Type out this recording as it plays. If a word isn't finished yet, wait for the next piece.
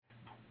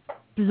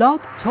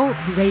Blog Talk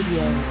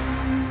Radio.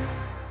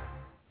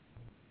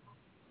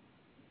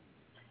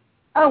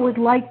 I would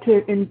like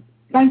to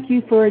thank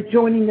you for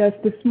joining us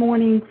this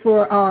morning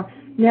for our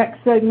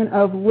next segment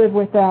of Live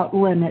Without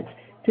Limits.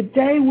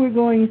 Today we're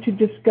going to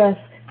discuss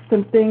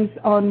some things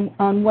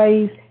on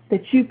ways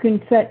that you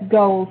can set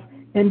goals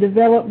and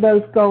develop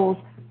those goals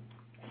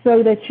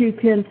so that you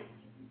can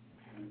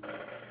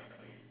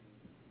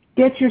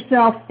get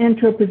yourself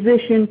into a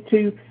position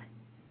to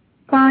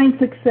find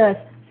success.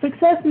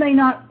 Success may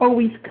not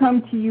always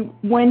come to you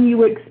when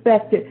you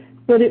expect it,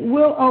 but it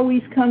will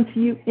always come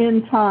to you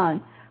in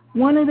time.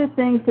 One of the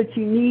things that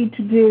you need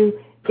to do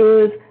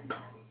is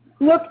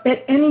look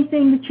at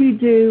anything that you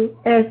do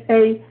as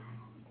a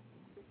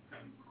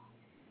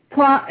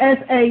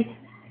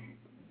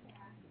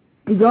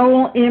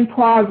goal in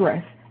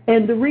progress.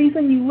 And the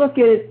reason you look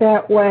at it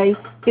that way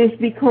is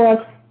because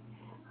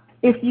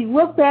if you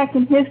look back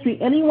in history,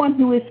 anyone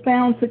who has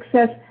found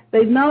success,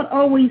 they've not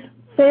always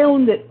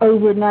found it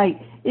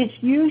overnight. It's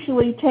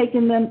usually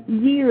taken them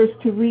years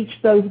to reach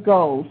those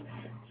goals.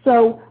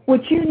 So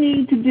what you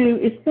need to do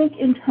is think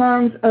in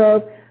terms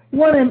of,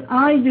 what am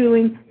I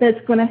doing that's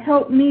going to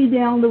help me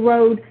down the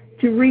road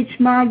to reach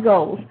my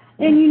goals?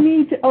 And you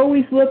need to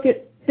always look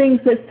at things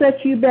that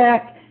set you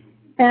back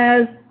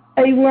as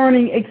a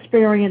learning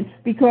experience,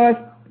 because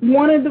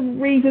one of the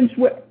reasons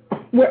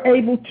we're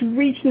able to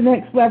reach the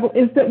next level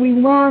is that we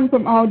learn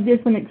from our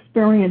different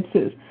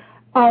experiences.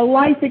 Our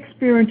life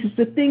experiences,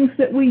 the things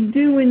that we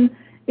do in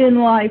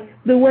life,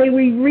 the way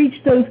we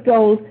reach those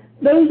goals,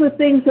 those are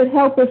things that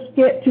help us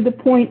get to the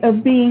point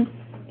of being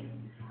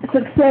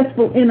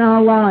successful in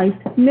our lives.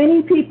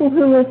 Many people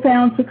who have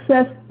found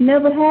success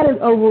never had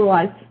it over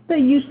life. They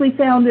usually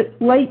found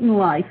it late in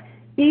life.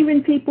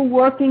 Even people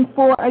working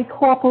for a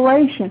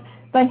corporation,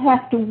 they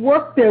have to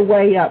work their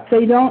way up.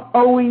 They don't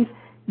always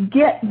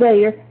get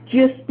there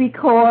just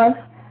because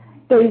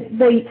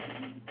they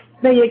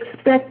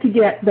expect to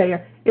get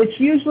there. It's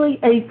usually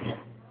a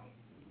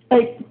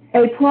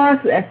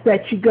process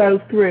that you go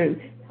through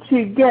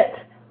to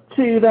get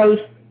to those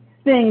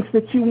things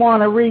that you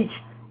want to reach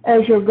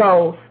as your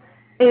goals.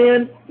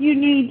 And you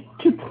need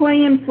to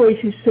plan for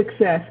your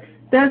success.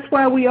 That's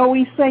why we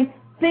always say,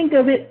 think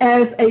of it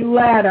as a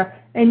ladder,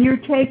 and you're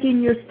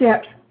taking your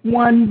steps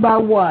one by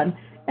one.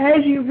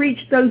 As you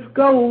reach those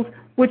goals,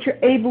 what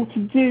you're able to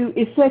do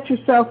is set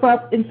yourself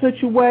up in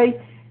such a way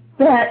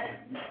that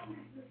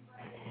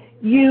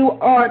you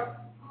are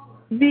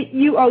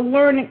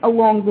learning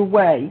along the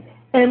way.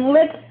 And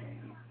let's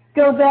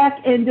go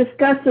back and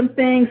discuss some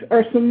things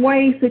or some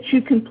ways that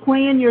you can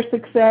plan your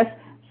success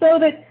so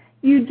that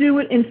you do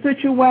it in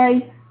such a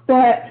way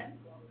that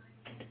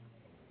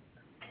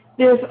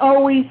there's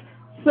always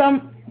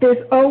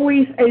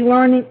a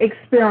learning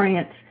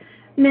experience.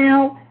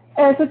 Now,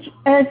 as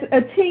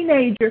a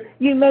teenager,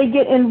 you may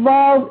get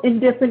involved in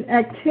different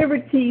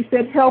activities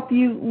that help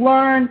you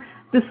learn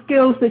the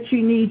skills that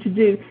you need to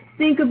do.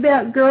 Think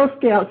about Girl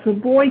Scouts or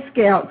Boy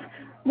Scouts.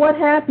 What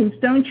happens?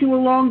 Don't you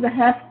along the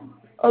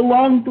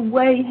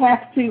way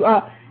have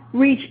to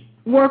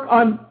work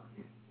on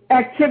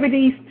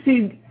activities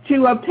to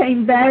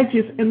obtain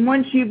badges? And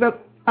once you've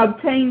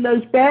obtained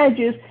those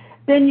badges,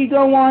 then you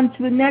go on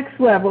to the next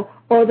level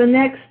or the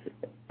next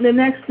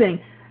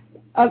thing.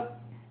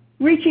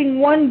 Reaching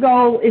one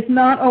goal is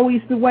not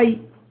always the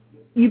way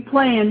you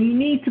plan. You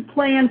need to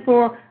plan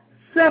for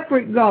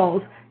separate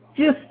goals,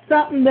 just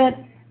something that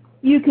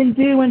you can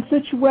do in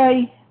such a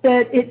way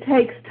that it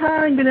takes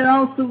time, but it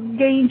also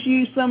gains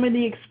you some of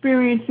the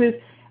experiences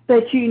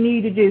that you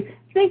need to do.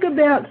 Think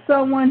about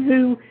someone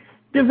who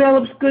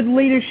develops good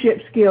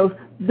leadership skills.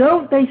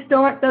 Don't they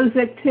start those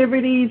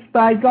activities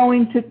by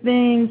going to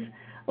things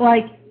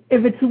like,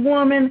 if it's a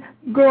woman,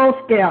 Girl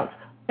Scouts,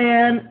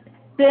 and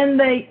then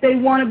they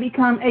want to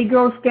become a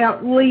Girl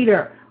Scout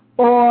leader,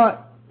 or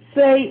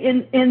say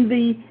in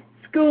the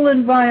school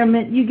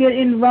environment you get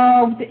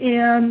involved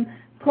in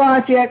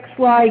projects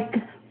like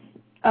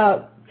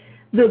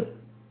the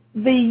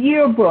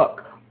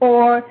yearbook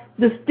or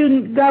the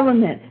student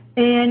government,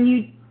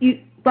 and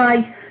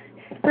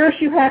first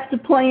you have to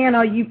plan,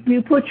 or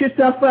you put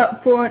yourself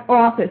up for an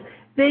office.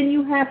 Then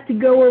you have to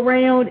go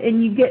around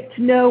and you get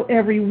to know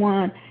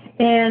everyone,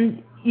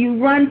 and you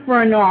run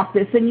for an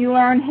office, and you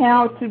learn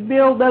how to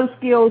build those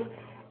skills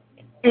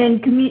in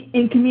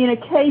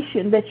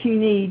communication that you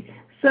need,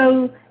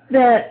 so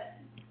that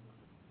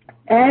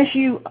as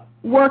you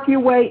work your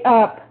way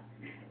up,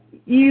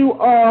 you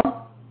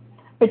are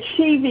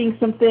achieving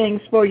some things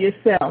for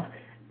yourself.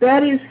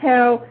 That is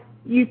how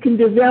you can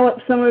develop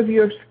some of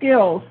your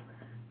skills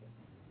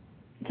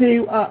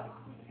to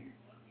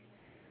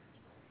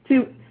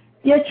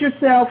get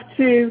yourself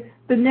to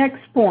the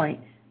next point.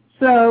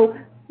 So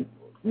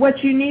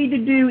what you need to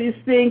do is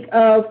think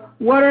of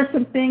what are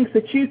some things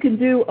that you can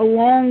do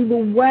along the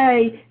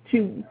way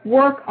to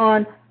work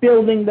on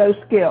building those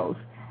skills.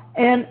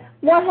 And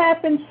what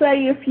happens,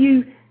 say, if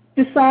you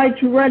decide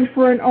to run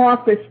for an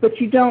office, but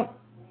you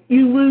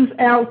lose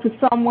out to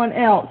someone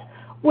else?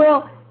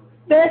 Well,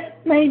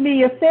 that may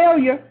be a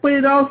failure, but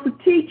it also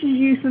teaches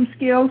you some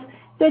skills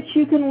that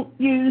you can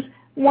use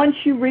once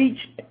you reach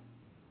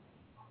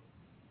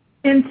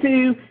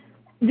into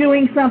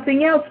doing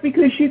something else,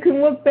 because you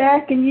can look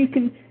back and you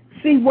can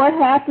see what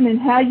happened and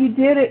how you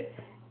did it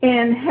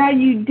and how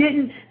you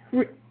didn't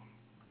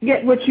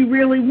get what you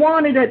really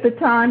wanted at the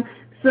time.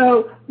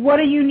 So what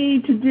do you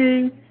need to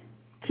do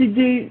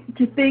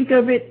to think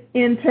of it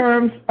in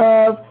terms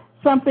of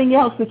something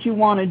else that you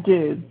want to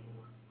do?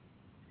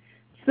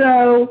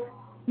 So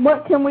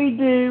what can we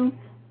do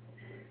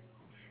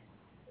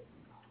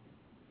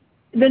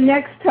the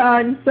next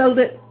time so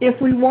that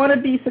if we want to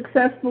be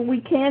successful,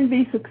 we can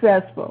be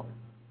successful?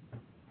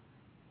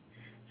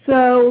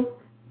 So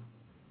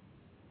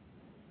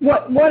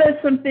what are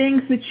some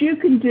things that you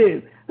can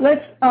do?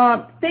 Let's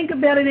think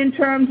about it in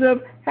terms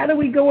of how do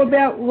we go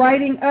about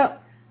writing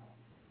up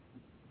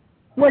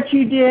what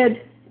you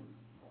did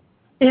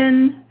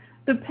in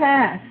the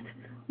past.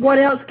 What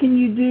else can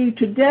you do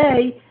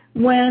today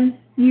when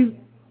you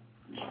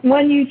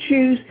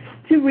choose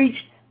to reach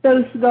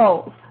those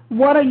goals?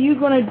 What are you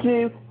going to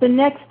do the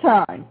next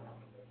time?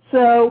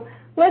 So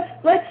let's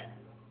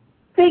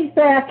think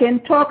back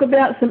and talk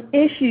about some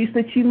issues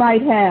that you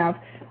might have.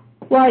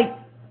 Like,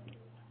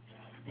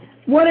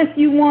 what if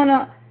you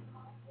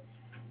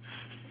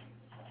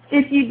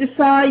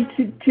decide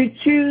to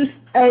choose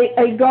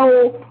a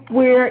goal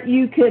where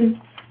you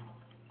can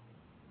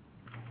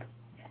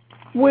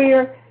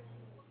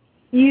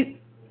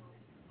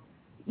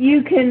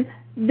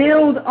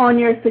build on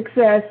your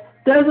success?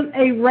 Doesn't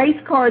a race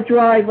car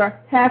driver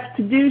have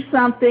to do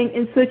something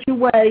in such a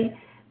way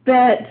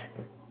that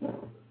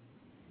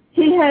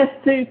he has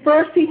to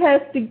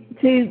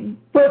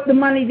put the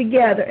money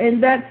together,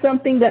 and that's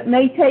something that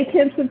may take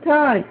him some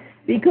time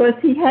because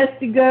he has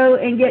to go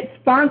and get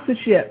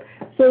sponsorship.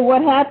 So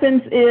what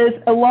happens is,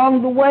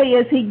 along the way,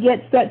 as he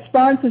gets that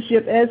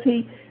sponsorship, as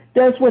he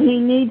does what he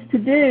needs to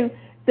do,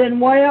 then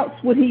what else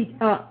would he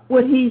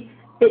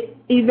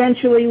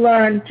eventually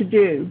learn to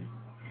do?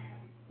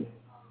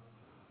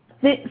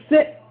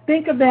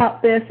 Think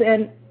about this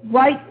and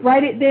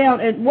write it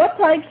down. And what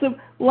types of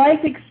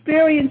life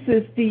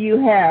experiences do you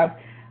have?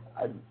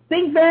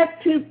 Think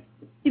back to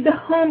the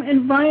home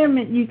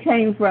environment you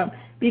came from,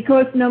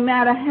 because no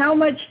matter how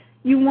much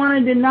you want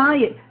to deny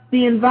it,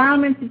 the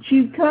environment that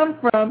you come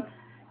from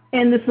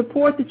and the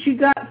support that you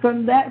got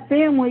from that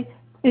family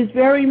is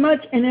very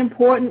much an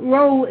important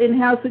role in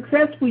how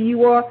successful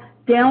you are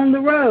down the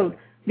road.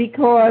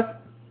 Because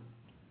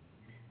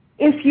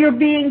if you're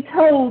being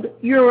told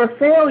you're a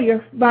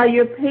failure by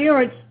your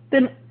parents,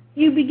 then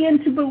you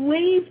begin to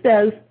believe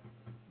those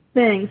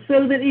things,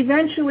 so that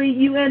eventually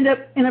you end up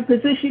in a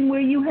position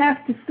where you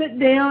have to sit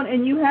down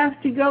and you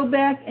have to go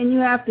back and you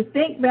have to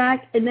think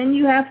back, and then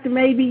you have to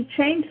maybe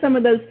change some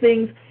of those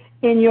things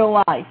in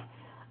your life.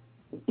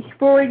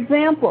 For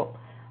example,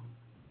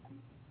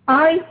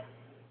 I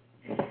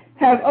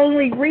have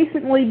only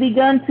recently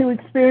begun to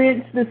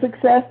experience the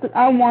success that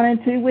I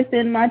wanted to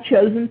within my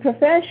chosen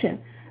profession,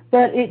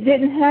 but it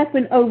didn't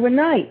happen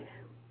overnight.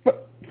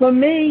 For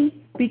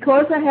me,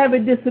 because I have a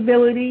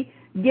disability,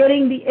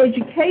 getting the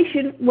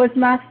education was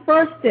my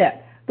first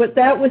step, but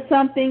that was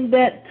something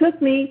that took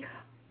me,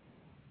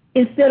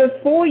 instead of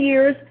 4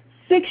 years,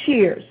 6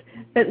 years.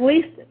 At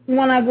least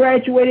when I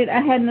graduated,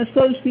 I had an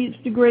associate's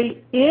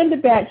degree and a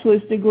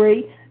bachelor's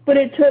degree, but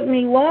it took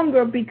me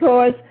longer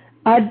because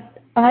I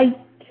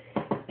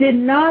did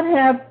not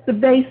have the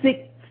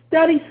basic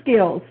study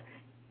skills.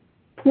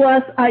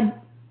 Plus,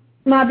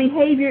 my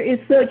behavior is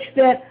such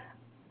that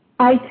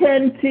I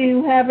tend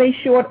to have a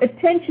short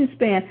attention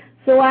span.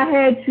 So I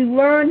had to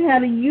learn how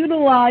to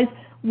utilize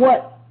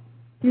what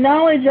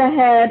knowledge I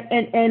had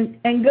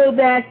and go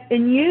back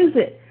and use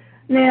it.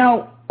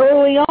 Now,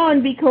 early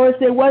on, because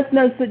there was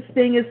no such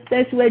thing as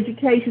special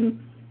education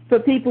for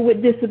people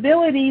with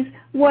disabilities,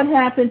 what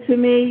happened to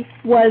me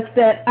was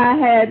that I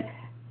had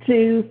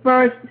to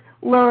first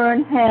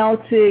learn how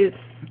to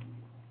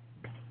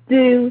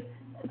do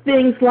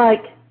things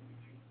like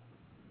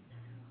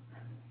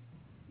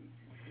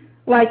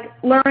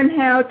learn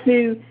how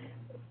to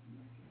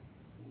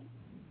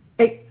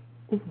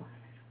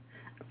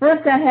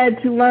first I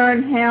had to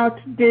learn how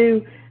to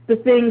do the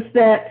things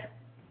that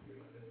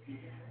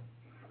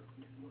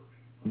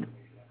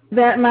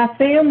my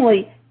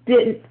family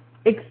didn't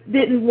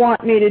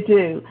want me to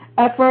do.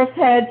 I first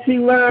had to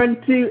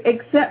learn to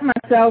accept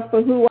myself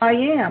for who I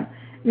am.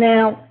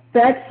 Now,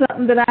 that's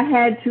something that I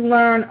had to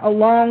learn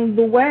along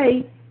the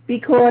way,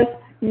 because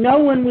no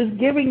one was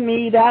giving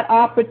me that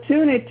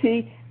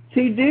opportunity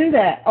to do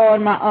that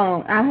on my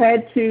own. I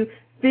had to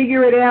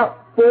figure it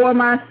out for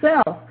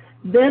myself.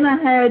 Then I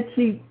had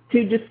to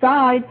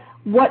decide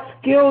what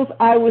skills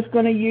I was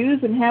going to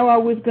use and how I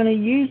was going to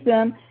use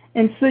them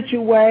in such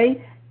a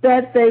way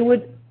that they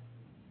would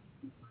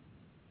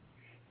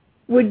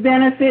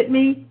benefit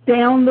me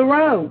down the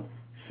road.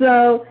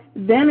 So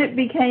then it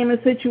became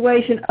a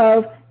situation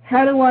of,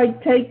 how do I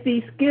take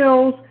these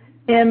skills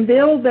and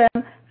build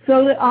them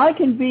so that I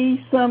can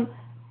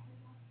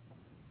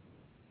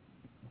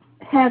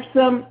have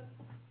some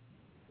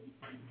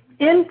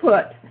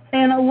input.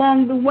 And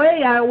along the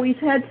way, I always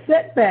had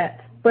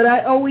setbacks. but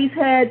I always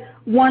had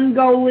one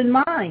goal in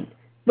mind.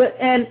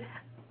 And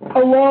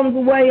along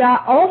the way, I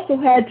also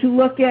had to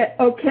look at,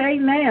 okay,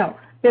 now,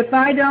 if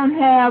I don't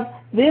have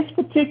this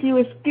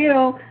particular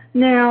skill,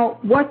 now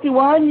what do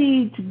I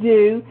need to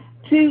do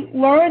to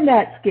learn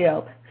that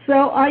skill?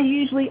 So I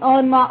usually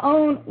on my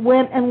own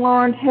went and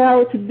learned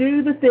how to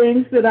do the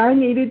things that I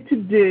needed to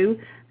do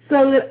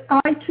so that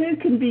I too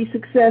can be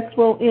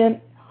successful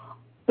in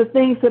the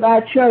things that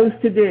I chose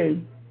to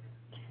do.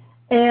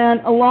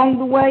 And along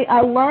the way,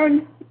 I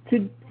learned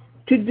to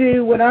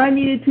do what I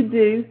needed to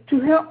do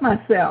to help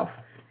myself.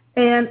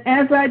 And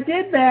as I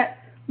did that,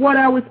 what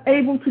I was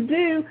able to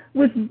do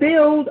was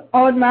build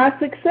on my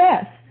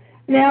success.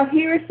 Now,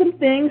 here are some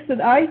things that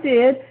I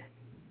did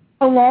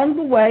along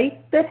the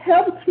way that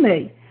helped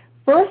me.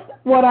 First,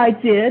 what I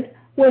did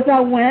was I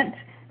went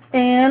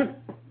and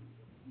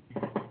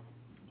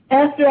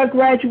after I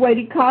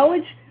graduated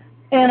college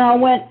and I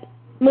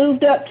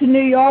moved up to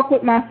New York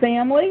with my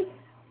family,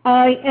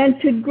 I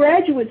entered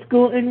graduate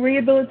school in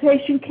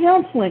rehabilitation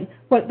counseling.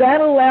 What that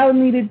allowed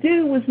me to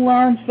do was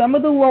learn some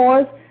of the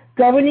laws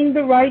governing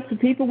the rights of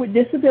people with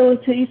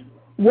disabilities,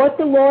 what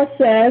the law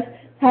says,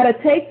 how to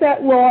take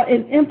that law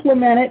and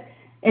implement it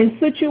in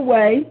such a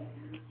way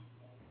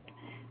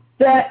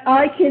that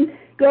I can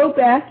go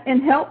back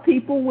and help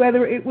people,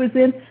 whether it was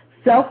in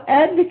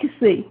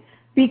self-advocacy,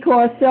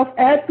 because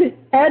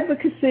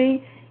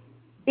self-advocacy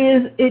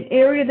is an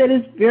area that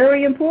is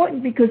very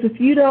important, because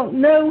if you don't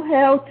know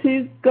how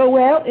to go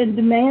out and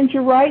demand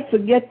your rights or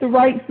get the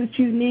rights that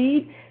you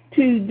need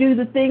to do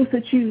the things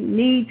that you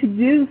need to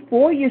do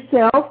for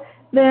yourself,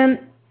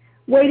 then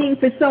waiting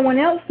for someone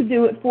else to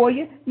do it for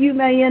you, you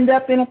may end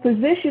up in a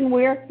position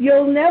where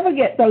you'll never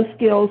get those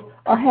skills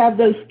or have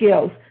those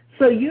skills.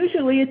 So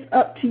usually it's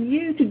up to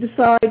you to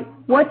decide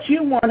what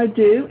you want to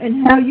do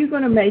and how you're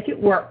going to make it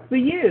work for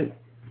you.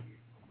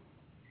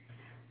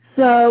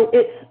 So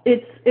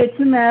it's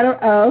a matter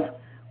of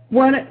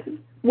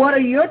what are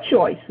your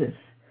choices.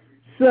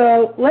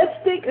 So let's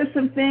think of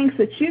some things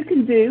that you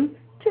can do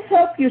to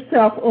help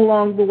yourself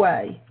along the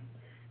way.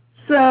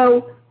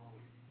 So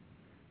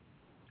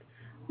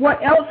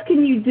what else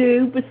can you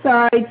do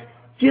besides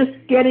just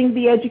getting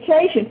the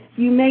education?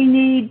 You may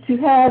need to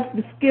have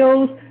the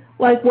skills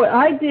like what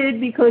I did,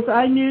 because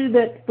I knew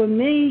that for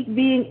me,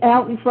 being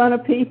out in front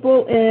of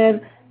people and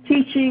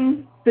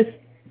teaching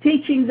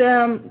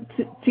them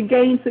to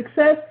gain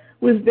success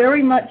was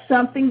very much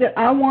something that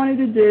I wanted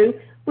to do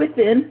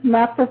within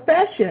my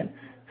profession.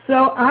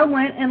 So I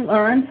went and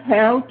learned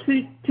how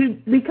to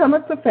become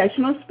a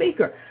professional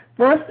speaker.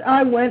 First,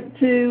 I went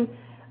to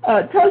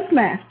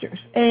Toastmasters,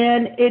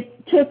 and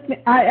it took me,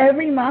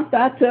 every month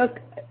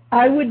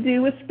I would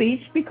do a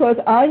speech, because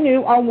I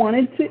knew I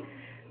wanted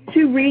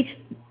to reach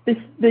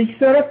the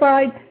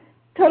certified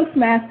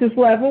Toastmasters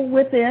level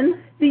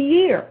within the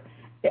year.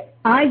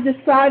 I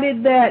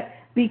decided that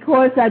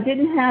because I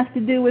didn't have to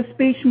do a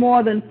speech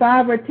more than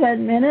 5 or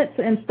 10 minutes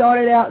and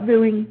started out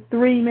doing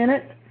 3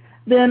 minutes,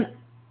 then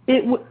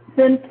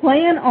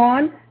plan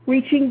on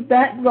reaching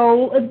that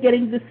goal of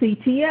getting the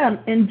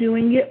CTM and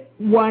doing it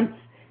once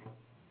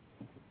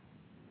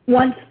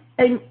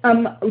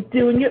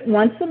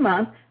a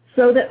month,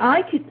 so that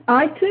I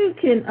too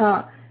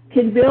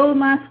can build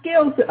my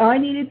skills that I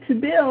needed to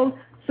build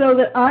so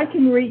that I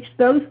can reach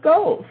those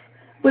goals.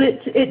 But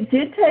it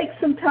did take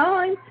some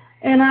time,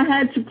 and I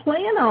had to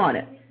plan on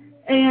it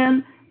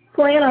and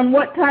plan on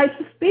what types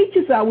of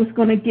speeches I was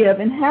going to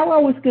give and how I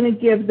was going to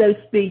give those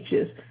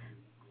speeches,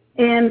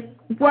 and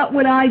what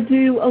would I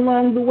do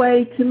along the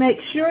way to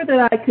make sure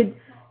that I could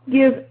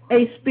give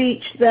a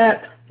speech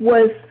that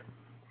was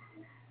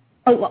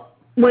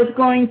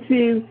going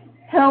to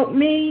help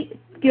me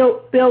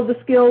build the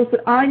skills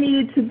that I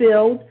needed to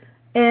build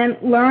and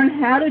learn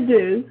how to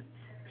do,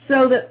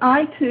 so that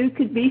I too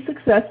could be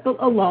successful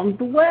along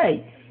the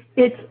way.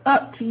 It's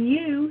up to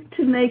you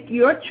to make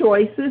your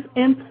choices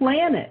and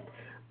plan it.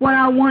 What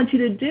I want you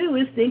to do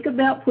is think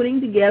about putting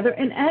together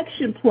an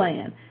action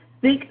plan.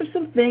 Think of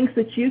some things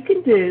that you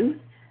can do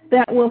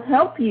that will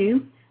help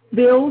you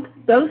build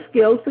those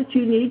skills that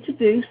you need to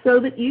do so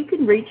that you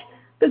can reach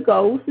the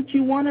goals that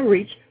you want to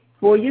reach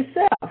for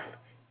yourself.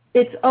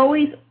 It's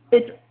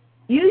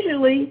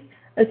usually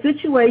a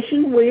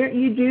situation where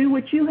you do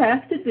what you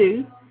have to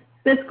do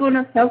that's going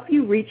to help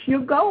you reach your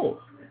goals.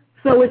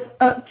 So it's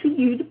up to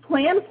you to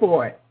plan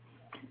for it.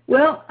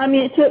 Well,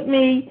 it took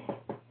me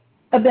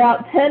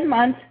about 10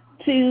 months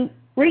to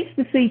reach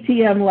the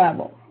CTM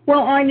level.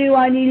 Well, I knew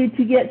I needed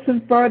to get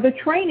some further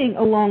training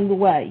along the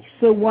way.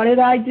 So what did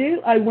I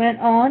do? I went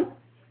on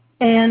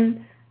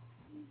and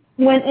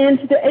went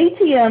into the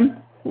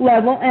ATM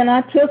level, and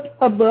I took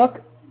a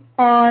book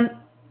on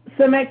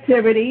some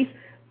activities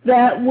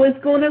that was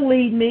going to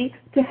lead me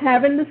to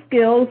having the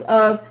skills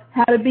of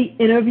how to be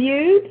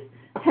interviewed,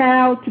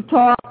 how to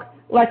talk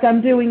like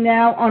I'm doing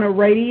now on a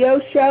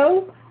radio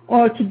show,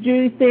 or to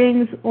do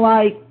things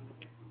like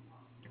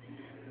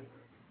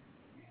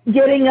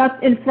getting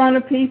up in front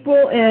of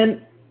people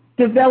and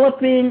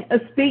developing a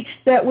speech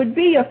that would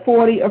be a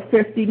 40 or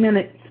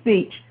 50-minute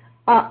speech.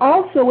 I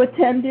also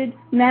attended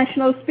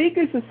National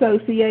Speakers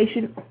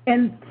Association,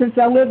 and since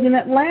I lived in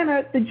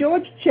Atlanta, the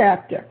Georgia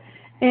chapter.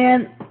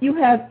 And you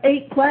have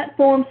 8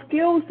 platform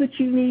skills that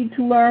you need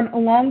to learn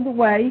along the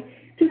way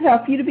to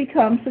help you to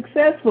become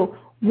successful.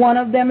 One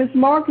of them is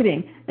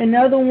marketing.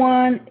 Another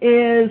one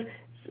is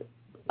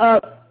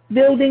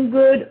building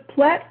good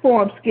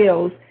platform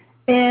skills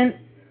and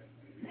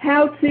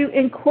how to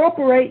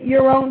incorporate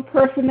your own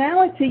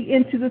personality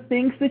into the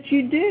things that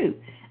you do.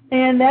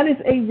 And that is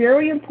a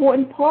very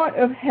important part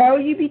of how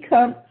you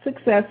become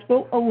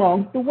successful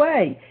along the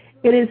way.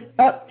 It is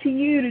up to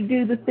you to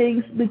do the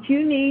things that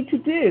you need to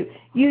do.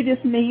 You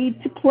just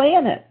need to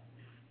plan it.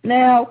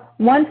 Now,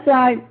 once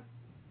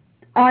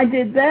I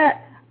did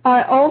that,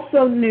 I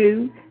also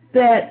knew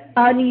that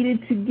I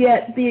needed to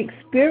get the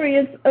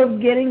experience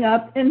of getting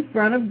up in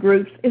front of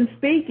groups and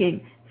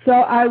speaking. So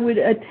I would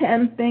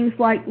attend things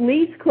like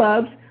leads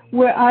clubs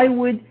where I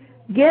would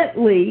get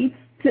leads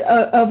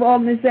of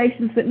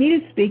organizations that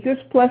needed speakers,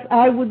 plus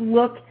I would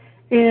look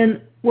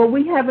in, well,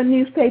 we have a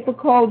newspaper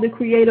called The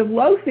Creative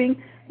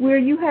Loafing where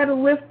you had a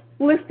list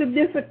of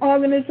different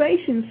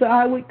organizations. So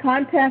I would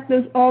contact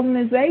those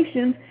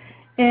organizations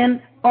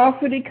and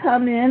offer to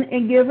come in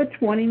and give a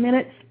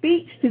 20-minute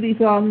speech to these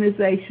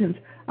organizations.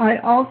 I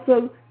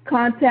also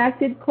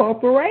contacted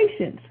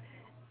corporations.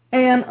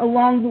 And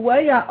along the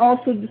way, I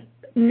also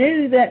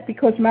knew that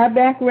because my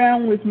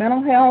background was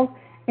mental health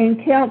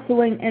and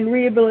counseling and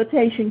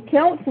rehabilitation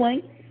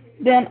counseling,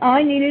 then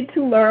I needed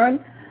to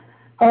learn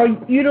or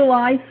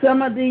utilize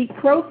some of the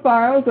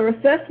profiles or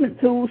assessment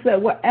tools that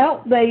were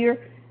out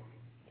there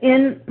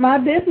in my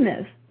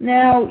business.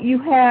 Now, you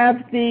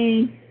have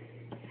the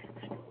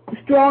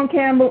Strong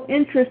Campbell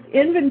Interest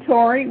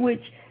Inventory,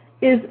 which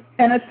is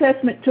an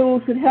assessment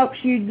tool that helps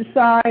you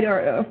decide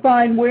or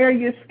find where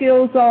your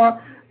skills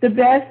are the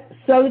best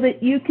so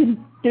that you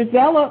can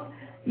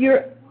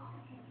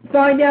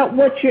find out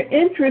what your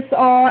interests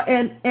are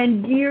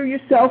and gear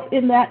yourself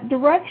in that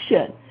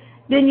direction.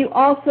 Then you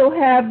also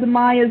have the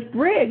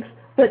Myers-Briggs,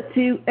 but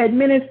to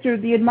administer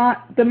the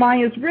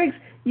Myers-Briggs,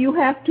 you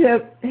have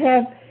to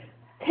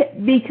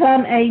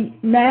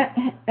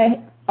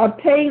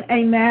obtain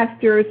a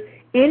master's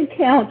in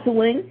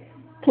counseling,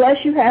 plus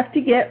you have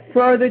to get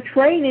further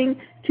training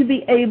to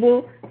be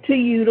able to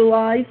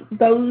utilize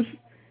those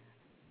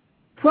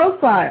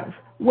profiles.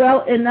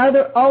 Well,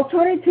 another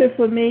alternative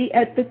for me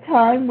at the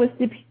time was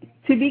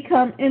to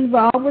become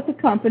involved with a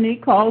company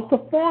called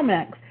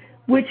Performax,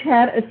 which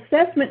had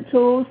assessment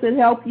tools that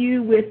help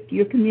you with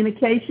your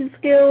communication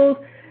skills,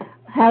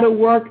 how to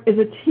work as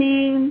a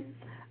team,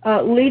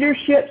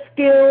 leadership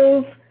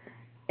skills,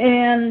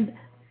 and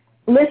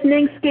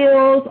listening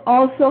skills,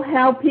 also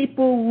how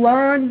people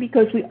learn,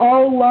 because we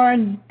all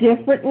learn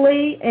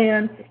differently,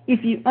 and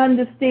if you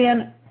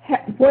understand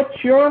what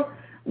your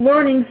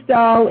learning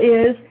style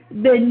is,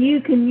 then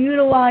you can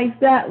utilize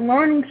that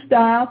learning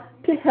style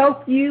to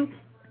help you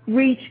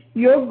reach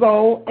your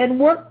goal and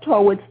work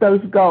towards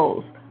those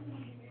goals.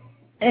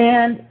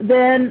 And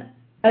then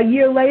a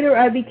year later,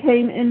 I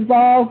became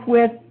involved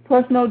with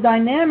Personal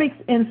Dynamics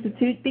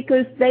Institute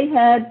because they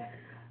had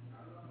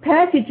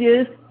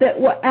packages that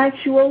were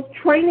actual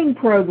training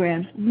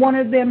programs. One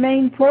of their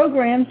main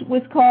programs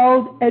was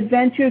called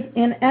Adventures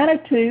in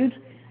Attitudes,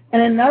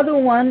 and another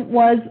one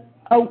was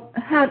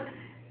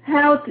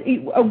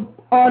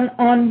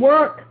on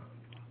work.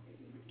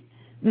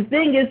 The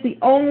thing is, the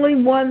only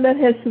one that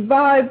has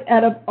survived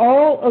out of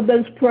all of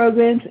those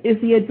programs is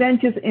the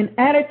Adventures in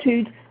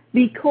Attitudes,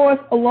 because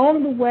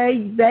along the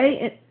way,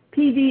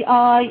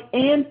 PDI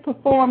and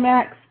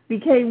Performax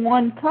became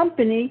one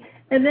company,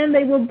 and then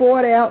they were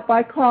bought out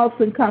by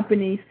Carlson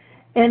Companies,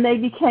 and they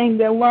became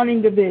their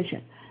learning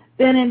division.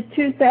 Then in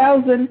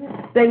 2000,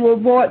 they were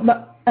bought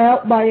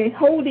out by a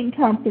holding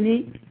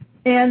company,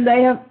 and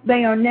they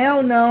are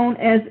now known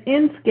as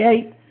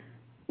Inscape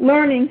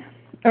Learning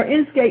or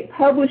Inscape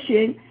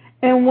Publishing,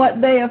 and what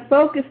they are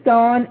focused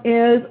on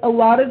is a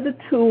lot of the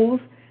tools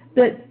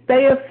that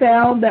they have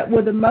found that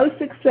were the most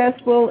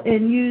successful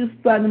and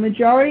used by the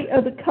majority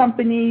of the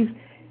companies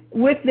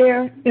with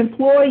their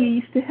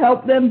employees to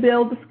help them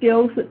build the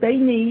skills that they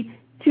need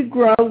to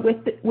grow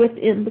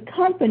within the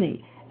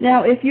company.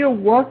 Now, if you're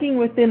working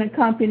within a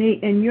company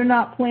and you're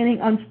not planning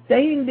on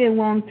staying there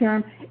long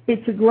term,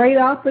 it's a great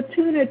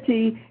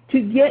opportunity to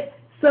get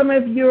some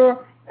of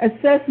your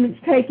assessments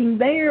taken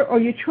there or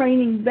your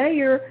training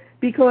there,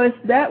 because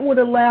that would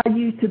allow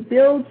you to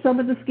build some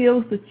of the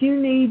skills that you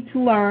need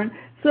to learn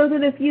so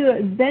that if you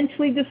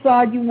eventually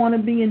decide you want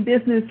to be in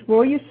business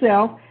for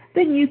yourself,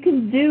 then you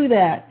can do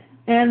that.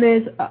 And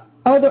there's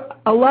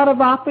a lot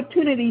of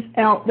opportunities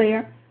out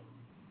there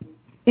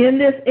in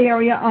this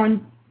area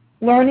on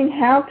learning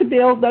how to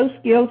build those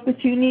skills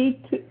that you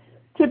need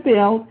to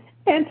build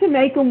and to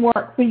make them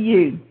work for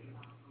you.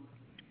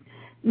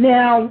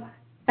 Now,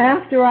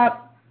 after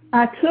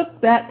I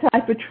took that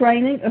type of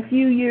training, a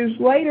few years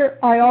later,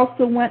 I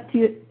also went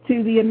to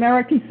the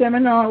American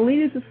Seminar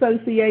Leaders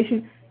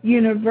Association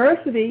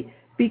University,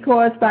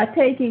 because by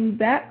taking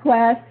that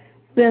class,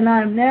 then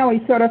I'm now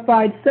a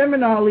certified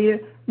seminar leader,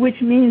 which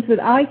means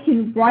that I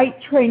can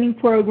write training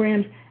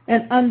programs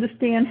and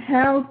understand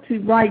how to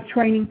write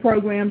training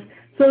programs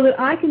so that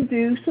I can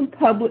do some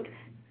public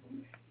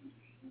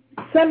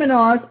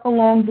seminars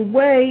along the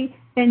way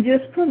and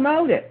just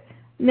promote it.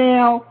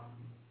 Now,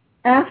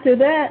 after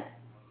that,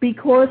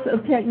 because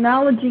of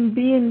technology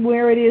being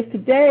where it is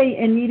today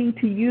and needing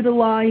to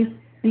utilize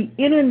the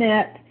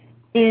internet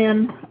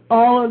in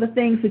all of the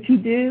things that you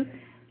do,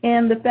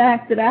 and the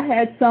fact that I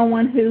had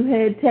someone who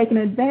had taken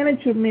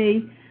advantage of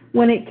me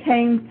when it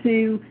came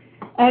to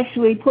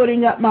actually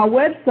putting up my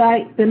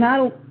website, then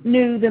I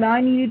knew that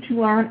I needed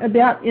to learn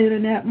about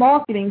internet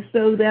marketing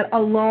so that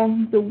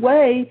along the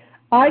way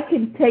I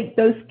can take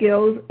those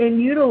skills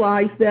and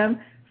utilize them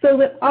so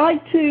that I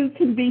too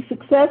can be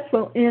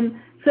successful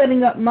in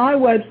setting up my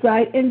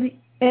website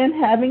and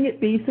having it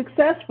be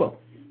successful.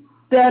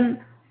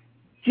 Then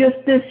just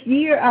this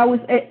year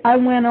I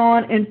went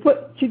on and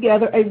put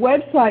together a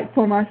website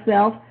for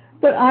myself,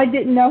 but I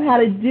didn't know how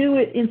to do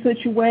it in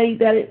such a way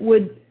that it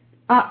would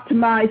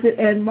optimize it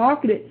and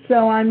market it.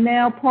 So I'm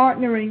now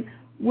partnering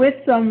with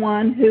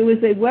someone who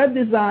is a web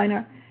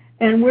designer,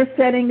 and we're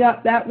setting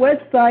up that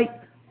website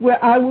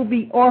where I will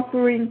be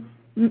offering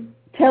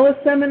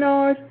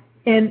teleseminars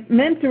and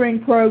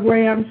mentoring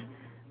programs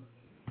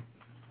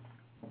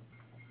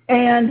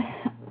and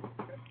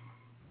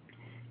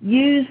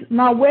use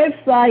my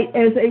website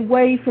as a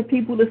way for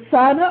people to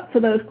sign up for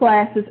those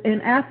classes.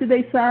 And after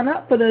they sign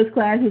up for those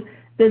classes,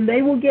 then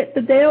they will get the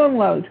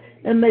downloads,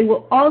 and they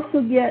will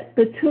also get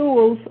the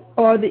tools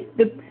or the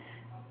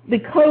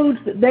codes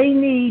that they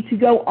need to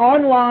go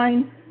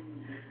online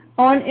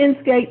on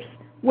Inscape's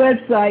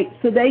website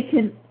so they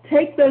can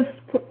take those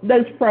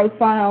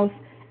profiles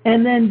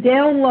and then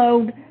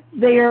download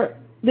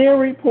their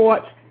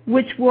reports,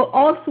 which will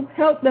also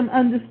help them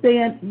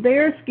understand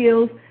their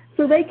skills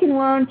so they can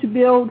learn to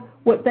build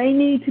what they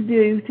need to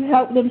do to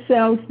help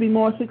themselves be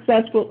more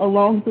successful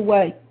along the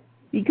way.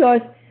 Because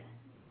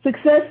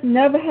success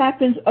never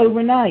happens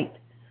overnight.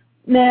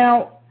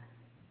 Now,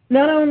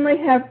 not only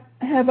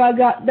have I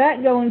got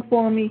that going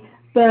for me,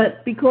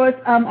 but because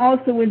I'm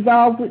also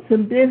involved with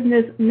some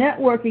business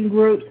networking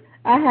groups,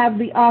 I have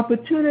the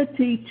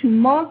opportunity to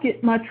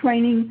market my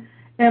training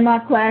and my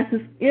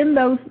classes in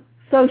those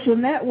social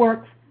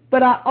networks.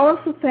 But I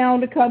also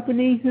found a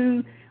company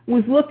who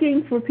was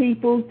looking for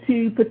people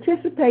to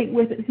participate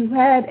with it who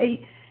had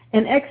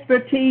an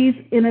expertise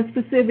in a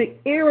specific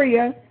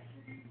area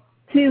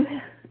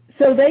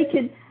so they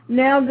could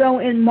now go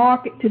and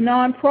market to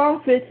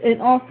nonprofits and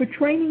offer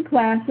training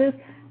classes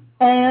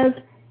as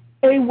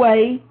a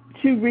way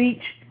to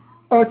reach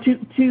or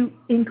to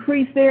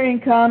increase their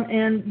income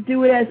and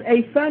do it as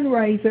a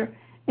fundraiser.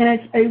 And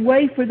it's a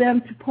way for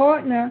them to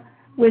partner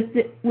with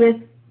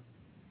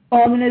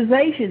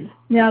organizations.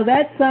 Now,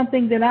 that's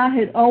something that I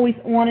had always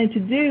wanted to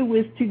do,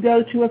 was to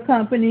go to a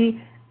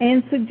company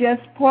and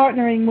suggest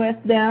partnering with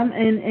them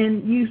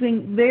and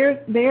using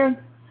their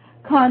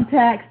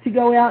contacts to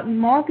go out and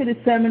market a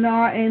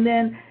seminar and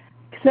then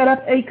set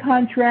up a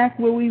contract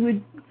where we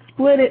would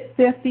split it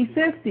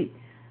 50-50.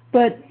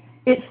 But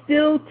it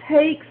still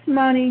takes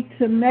money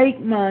to make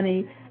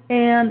money,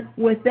 and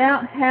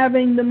without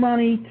having the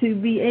money to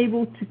be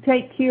able to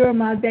take care of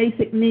my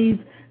basic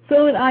needs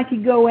so that I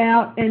could go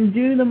out and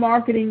do the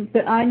marketing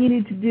that I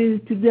needed to do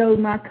to build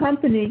my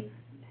company,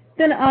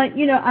 then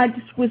I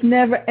just was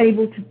never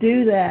able to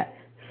do that.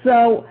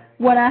 So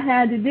what I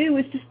had to do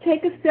was just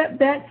take a step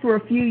back for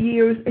a few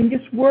years and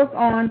just work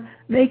on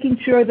making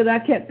sure that I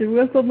kept the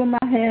roof over my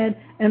head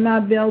and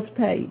my bills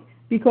paid,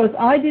 because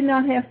I did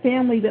not have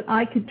family that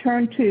I could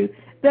turn to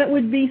that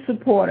would be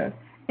supportive.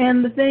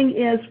 And the thing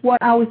is,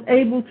 what I was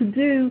able to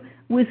do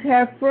was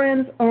have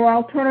friends or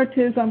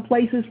alternatives on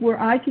places where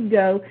I could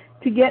go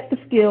to get the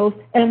skills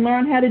and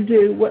learn how to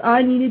do what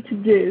I needed to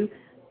do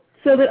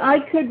so that I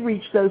could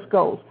reach those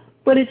goals.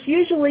 But it's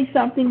usually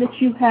something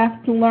that you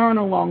have to learn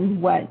along the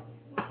way.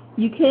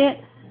 You can't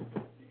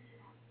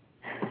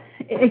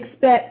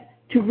expect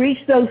to reach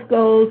those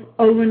goals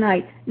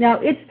overnight. Now,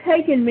 it's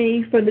taken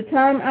me from the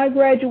time I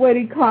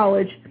graduated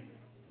college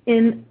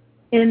in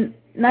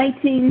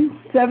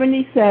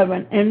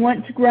 1977 and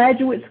went to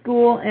graduate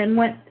school and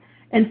went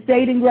and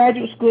stayed in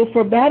graduate school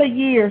for about a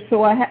year,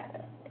 so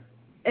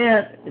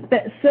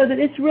that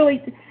it's really,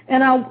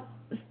 and I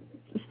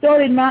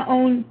started my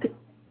own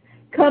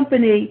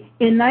company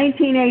in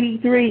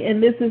 1983,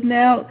 and this is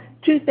now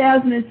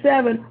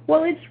 2007.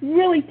 Well, it's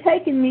really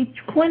taken me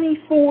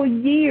 24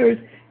 years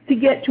to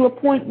get to a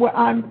point where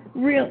I'm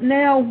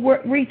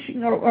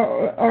reaching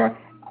or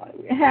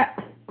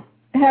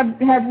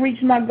have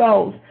reached my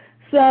goals.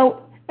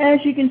 So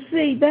as you can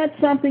see, that's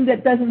something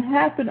that doesn't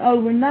happen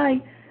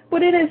overnight,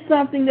 but it is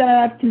something that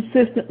I've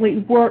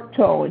consistently worked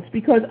towards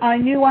because I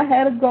knew I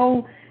had a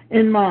goal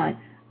in mind.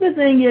 The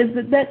thing is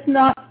that that's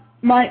not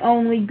my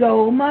only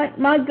goal.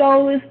 My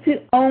goal is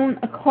to own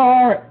a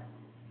car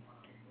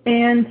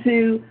and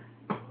to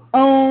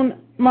own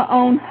my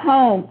own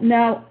home.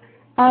 Now,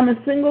 I'm a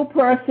single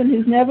person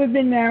who's never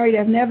been married.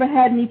 I've never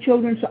had any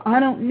children, so I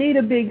don't need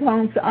a big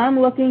home, so I'm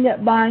looking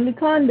at buying a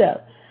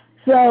condo.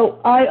 So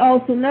I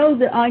also know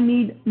that I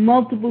need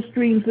multiple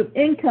streams of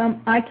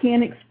income. I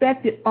can't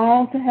expect it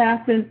all to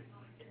happen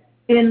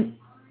in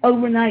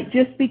overnight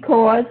just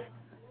because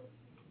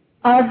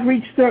I've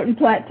reached certain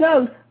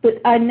plateaus, but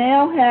I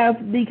now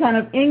have the kind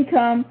of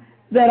income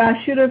that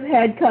I should have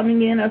had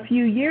coming in a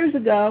few years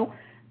ago,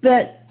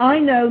 that I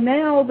know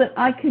now that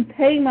I can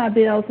pay my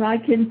bills, I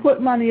can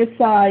put money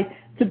aside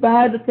to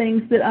buy the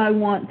things that I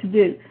want to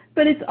do.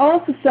 But it's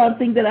also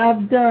something that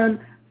I've done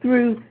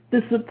through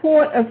the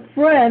support of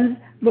friends,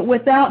 but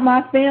without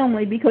my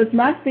family, because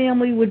my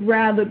family would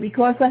rather,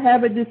 because I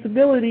have a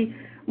disability,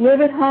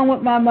 live at home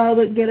with my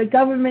mother, get a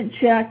government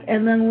check,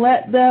 and then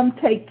let them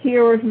take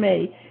care of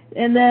me.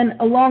 And then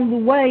along the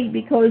way,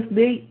 because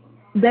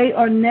they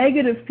are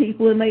negative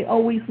people and they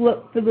always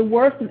look for the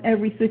worst in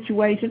every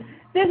situation,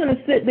 they're going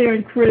to sit there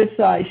and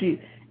criticize you.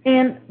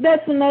 And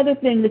that's another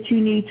thing that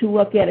you need to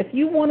look at. If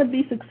you want to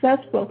be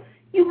successful,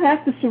 you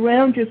have to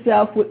surround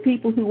yourself with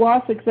people who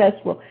are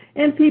successful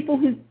and people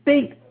who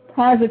think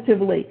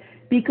positively.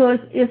 Because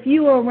if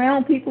you are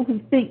around people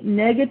who think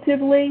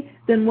negatively,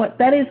 then what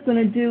that is going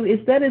to do is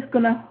that is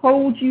going to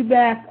hold you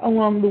back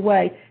along the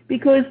way.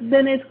 Because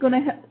then it's going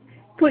to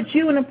put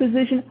you in a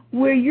position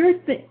where you're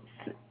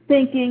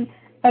thinking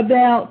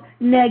about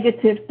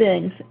negative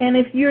things. And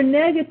if you're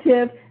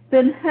negative,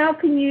 then how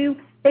can you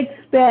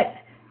expect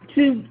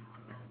to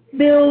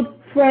build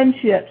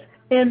friendships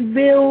and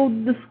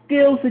build the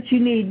skills that you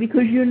need,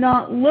 because you're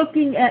not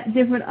looking at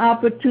different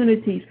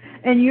opportunities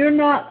and you're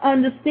not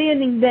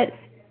understanding that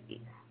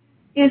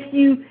if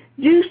you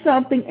do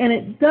something and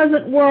it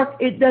doesn't work,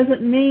 it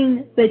doesn't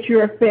mean that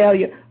you're a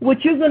failure.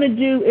 What you're going to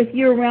do if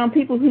you're around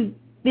people who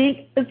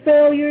think as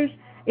failures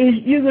is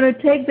you're going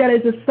to take that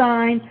as a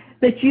sign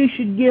that you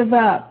should give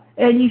up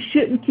and you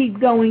shouldn't keep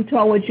going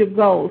towards your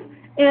goals.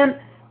 And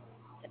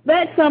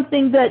that's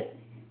something that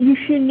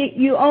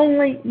you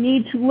only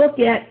need to look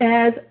at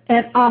as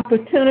an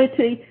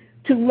opportunity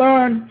to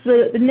learn, so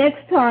that the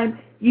next time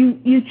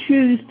you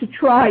choose to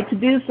try to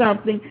do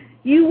something,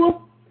 you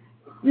will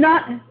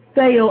not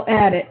fail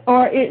at it,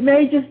 or it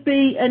may just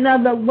be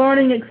another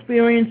learning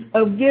experience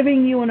of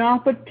giving you an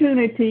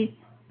opportunity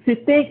to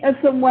think of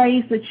some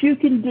ways that you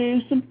can do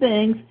some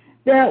things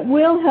that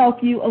will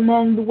help you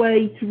along the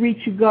way to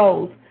reach your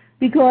goals.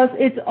 Because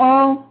it's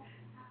all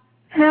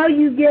how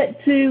you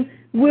get to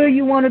where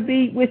you want to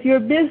be with your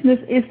business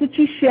is that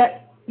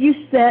you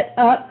set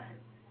up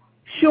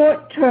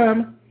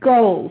short-term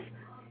goals.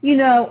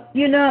 Think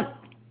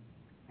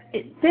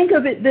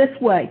of it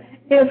this way.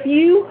 If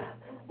you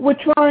were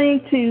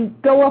trying to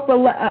go up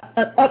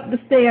the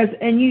stairs,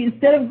 and you,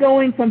 instead of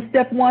going from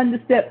step 1 to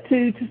step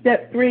 2 to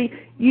step 3,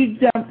 you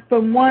jump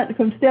from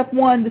step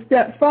 1 to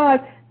step 5,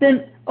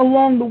 then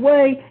along the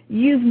way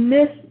you've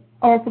missed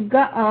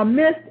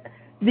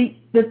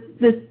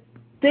the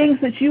things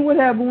that you would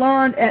have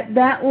learned at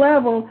that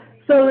level,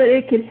 so that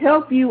it could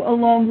help you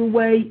along the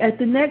way at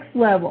the next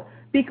level.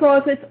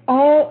 Because it's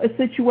all a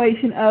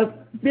situation of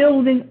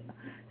building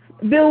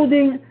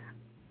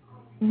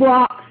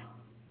blocks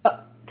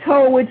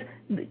towards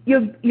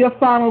your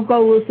final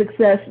goal of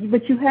success.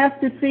 But you have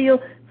to feel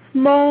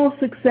small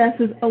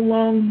successes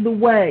along the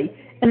way.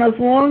 And as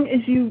long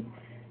as you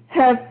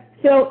have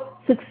felt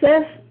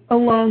success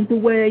along the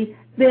way,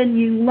 then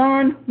you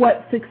learn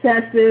what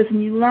success is,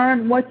 and you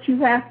learn what you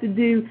have to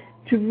do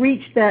to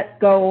reach that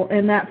goal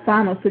and that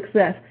final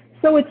success.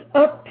 So it's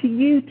up to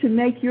you to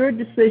make your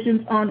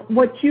decisions on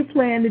what you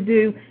plan to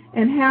do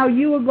and how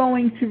you are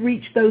going to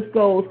reach those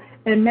goals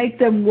and make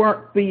them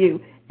work for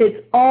you.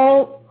 It's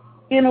all,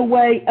 in a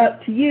way,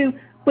 up to you,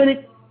 but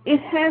it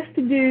has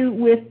to do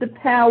with the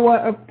power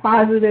of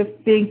positive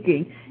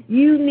thinking.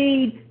 You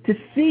need to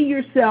see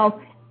yourself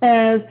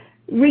as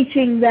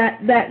reaching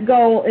that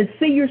goal and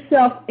see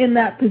yourself in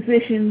that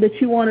position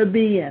that you want to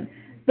be in.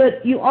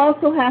 But you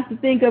also have to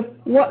think of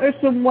what are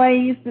some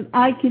ways that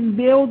I can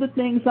build the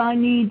things I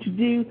need to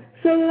do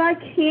so that I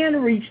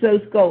can reach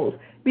those goals,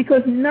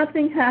 because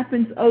nothing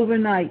happens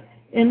overnight.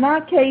 In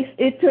my case,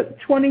 it took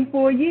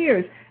 24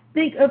 years.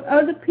 Think of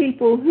other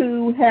people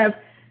who have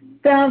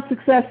found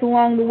success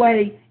along the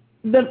way.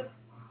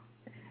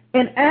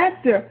 An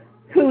actor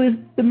who is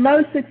the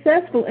most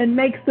successful and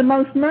makes the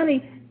most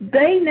money,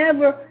 they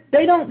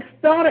don't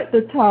start at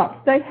the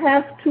top. They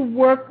have to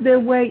work their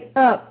way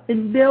up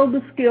and build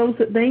the skills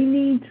that they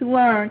need to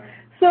learn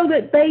so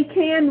that they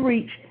can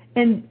reach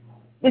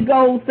the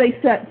goals they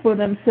set for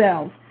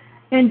themselves.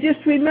 And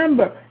just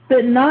remember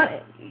that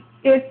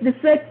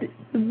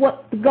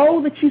the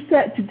goal that you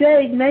set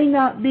today may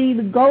not be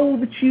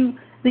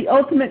the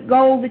ultimate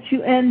goal that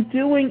you end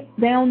doing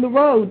down the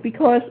road,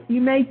 because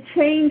you may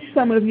change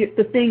some of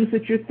the things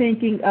that you're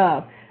thinking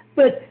of.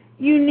 But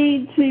you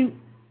need to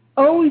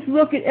always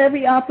look at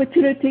every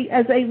opportunity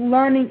as a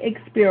learning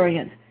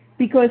experience,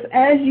 because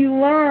as you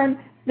learn,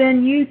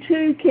 then you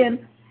too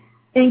can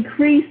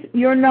increase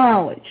your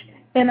knowledge.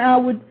 And I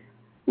would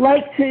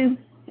like to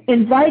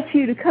invite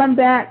you to come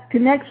back to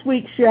next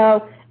week's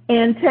show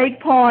and take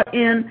part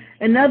in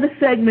another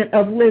segment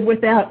of Live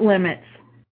Without Limits.